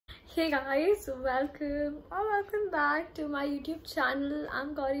Hey guys, welcome back to my YouTube channel.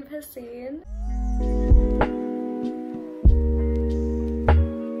 I'm Gauri Bhasin.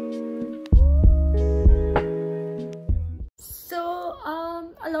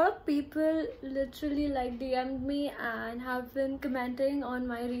 A lot of people literally like DM'd me and have been commenting on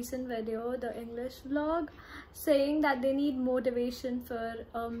my recent video, the English vlog, saying that they need motivation for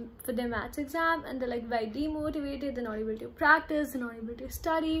their maths exam, and they're like very demotivated, they're not able to practice, they're not able to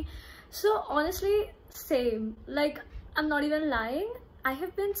study. So honestly, same. Like, I'm not even lying, I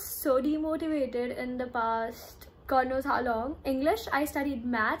have been so demotivated in the past God knows how long. English, I studied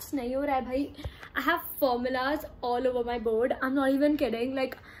maths, nahi ho raha hai bhai. I have formulas all over my board. I'm not even kidding.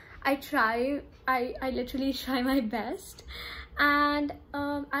 Like, I literally try my best. And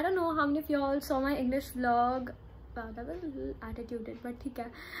I don't know how many of y'all saw my English vlog. Wow, that was a little attituded, but okay.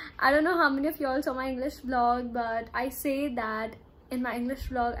 I don't know how many of y'all saw my English vlog, but I say that in my English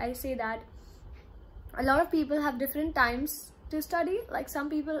vlog, I say that a lot of people have different times to study. Like, some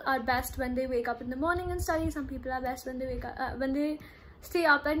people are best when they wake up in the morning and study, some people are best when they wake up when they stay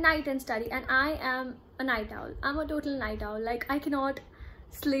up at night and study, and I am a night owl. I'm a total night owl. Like, I cannot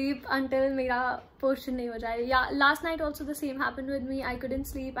sleep until mera portion nahi ho jaye. Yeah, last night also the same happened with me. I couldn't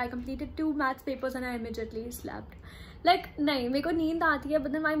sleep. I completed 2 maths papers and I immediately slept. Like, nahi, meko neend aati hai,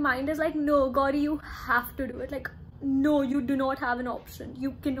 but then my mind is like, no Gauri, you have to do it. Like, no, you do not have an option.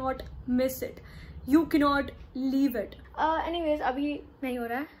 You cannot miss it. You cannot leave it. Anyways, abhi nahi ho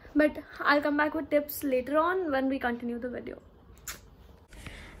raha hai, but I'll come back with tips later on when we continue the video.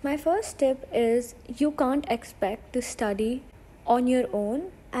 My first tip is, you can't expect to study on your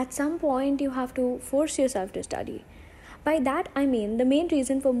own. At some point you have to force yourself to study. By that I mean, the main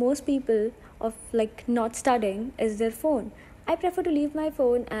reason for most people of like not studying is their phone. I prefer to leave my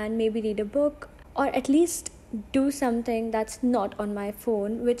phone and maybe read a book, or at least do something that's not on my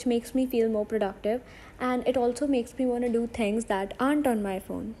phone, which makes me feel more productive, and it also makes me want to do things that aren't on my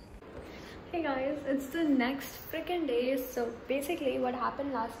phone. Hey guys, it's the next freaking day. So basically what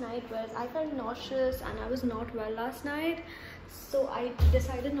happened last night was, I felt nauseous and I was not well last night, so I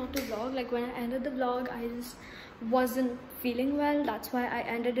decided not to vlog. Like, when I ended the vlog, I just wasn't feeling well. That's why I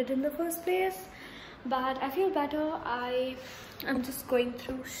ended it in the first place. But I feel better. I'm just going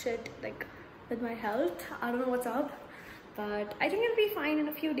through shit like with my health. I don't know what's up, but I think it'll be fine in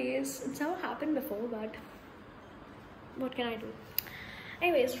a few days. It's never happened before, but what can I do?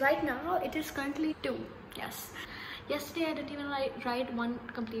 Anyways, right now it is currently 2. Yes, yesterday I didn't even write 1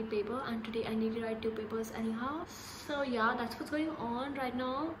 complete paper, and today I need to write 2 papers anyhow. So yeah, that's what's going on right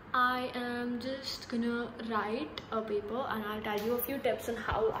now. I am just gonna write a paper and I'll tell you a few tips on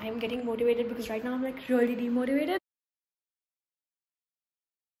how I am getting motivated, because right now I'm like really demotivated.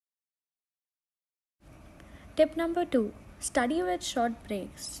 Tip number 2, study with short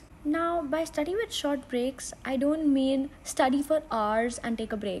breaks. Now, by study with short breaks, I don't mean study for hours and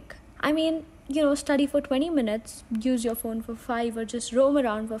take a break. I mean, study for 20 minutes, use your phone for 5, or just roam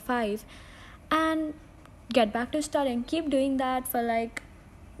around for 5, and get back to studying. Keep doing that for like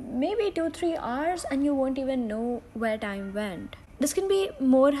maybe 2-3 hours and you won't even know where time went. This can be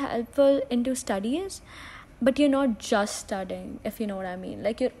more helpful into studies, but you're not just studying, if you know what I mean.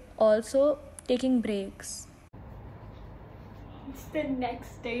 Like, you're also taking breaks. It's the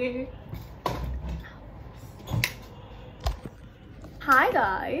next day. Hi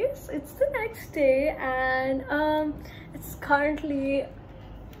guys, it's the next day, and it's currently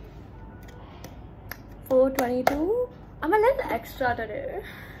 4:22. I'm a little extra today.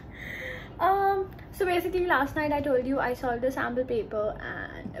 So basically last night I told you I solved a sample paper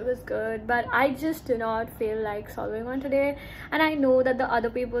and it was good, but I just do not feel like solving one today, and I know that the other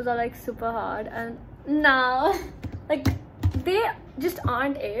papers are like super hard, and now like they just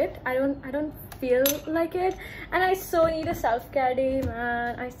aren't it. I don't feel like it, and I so need a self-care day,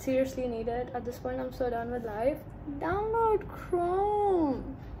 man. I seriously need it. At this point I'm so done with life. Download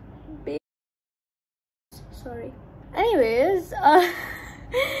Chrome, sorry. Anyways,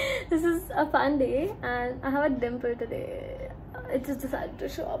 this is a fun day and I have a dimple today. It just decided to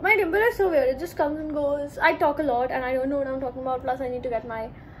show up. My dimple is so weird, it just comes and goes. I talk a lot and I don't know what I'm talking about, plus I need to get my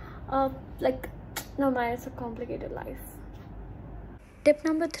it's a complicated life. Tip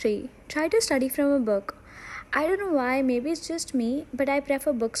number 3, try to study from a book. I don't know why, maybe it's just me, but I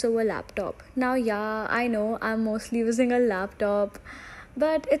prefer books over laptop. Now yeah, I know I'm mostly using a laptop,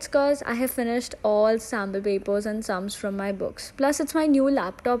 but it's cause I have finished all sample papers and sums from my books. Plus it's my new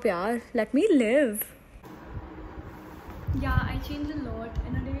laptop, yaar. Let me live. Yeah, I changed a lot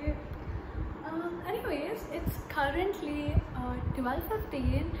in a day. Anyways, it's currently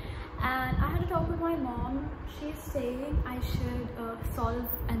 12:15 and I had a talk with my mom. She's saying I should solve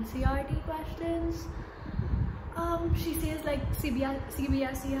NCERT questions. She says like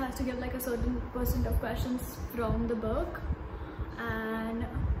CBSE has to give like a certain percent of questions from the book, and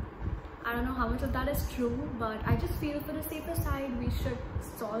I don't know how much of that is true, but I just feel for the safer side we should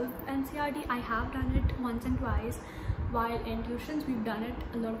solve NCERT. I have done it once and twice while in tuitions. We've done it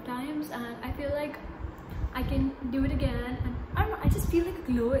a lot of times, and I feel like I can do it again. And I don't know, I just feel like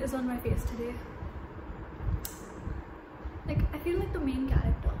a glow is on my face today. Like I feel like the main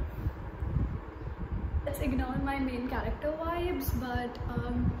character. Let's ignore my main character vibes, but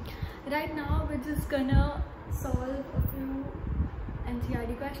right now we're just gonna solve a few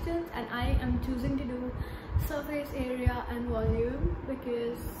NCERT questions, and I am choosing to do surface area and volume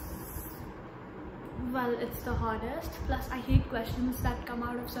because, well, it's the hardest. Plus I hate questions that come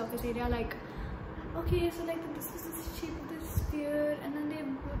out of surface area like, okay, so like this is the shape of this sphere, and then they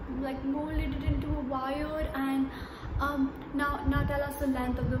like molded it into a wire, and now tell us the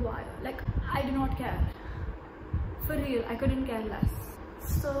length of the wire. Like I do not care. For real, I couldn't care less.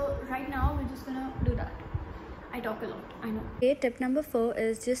 So right now we're just gonna do that. I talk a lot, I know. Okay, tip number 4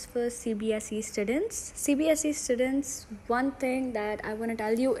 is just for CBSE students. CBSE students, one thing that I want to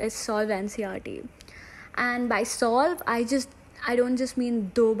tell you is solve NCERT. And by solve, I don't just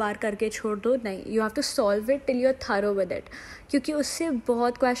mean 2 बार करके छोड़ दो, नहीं. You have to solve it till you're thorough with it. क्योंकि उससे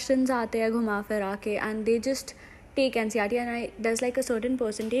बहुत questions आते हैं घुमा फिरा के, and they just take NCERT, and there's like a certain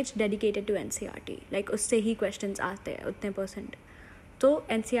percentage dedicated to NCERT. Like उससे ही questions आते हैं उतने %. तो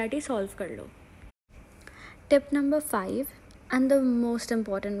NCERT solve कर लो. Tip number 5, and the most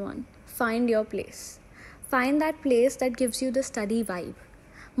important one, find your place. Find that place that gives you the study vibe.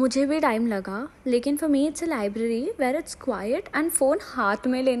 मुझे भी time लगा, लेकिन for me it's a library where it's quiet and phone हाथ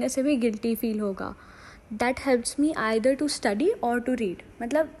में लेने से भी guilty feel होगा. That helps me either to study or to read.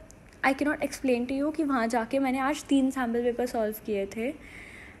 मतलब I cannot explain to you कि वहाँ जाके मैंने आज 3 sample paper solve किए थे,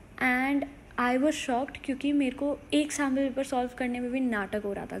 and I was shocked क्योंकि मेरे को एक sample paper solve करने में भी नाटक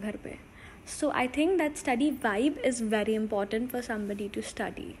हो रहा था घर पे. So I think that study vibe is very important for somebody to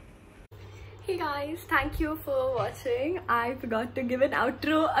study. Hey guys, thank you for watching. I forgot to give an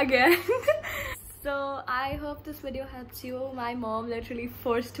outro again. So I hope this video helps you. My mom literally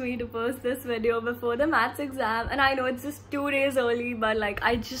forced me to post this video before the maths exam, and I know it's just 2 days early, but like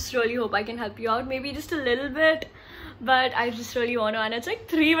I just really hope I can help you out, maybe just a little bit, but I just really want to. And it's like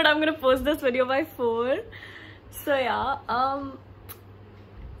 3, but I'm gonna post this video by 4. So yeah,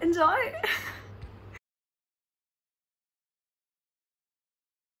 enjoy.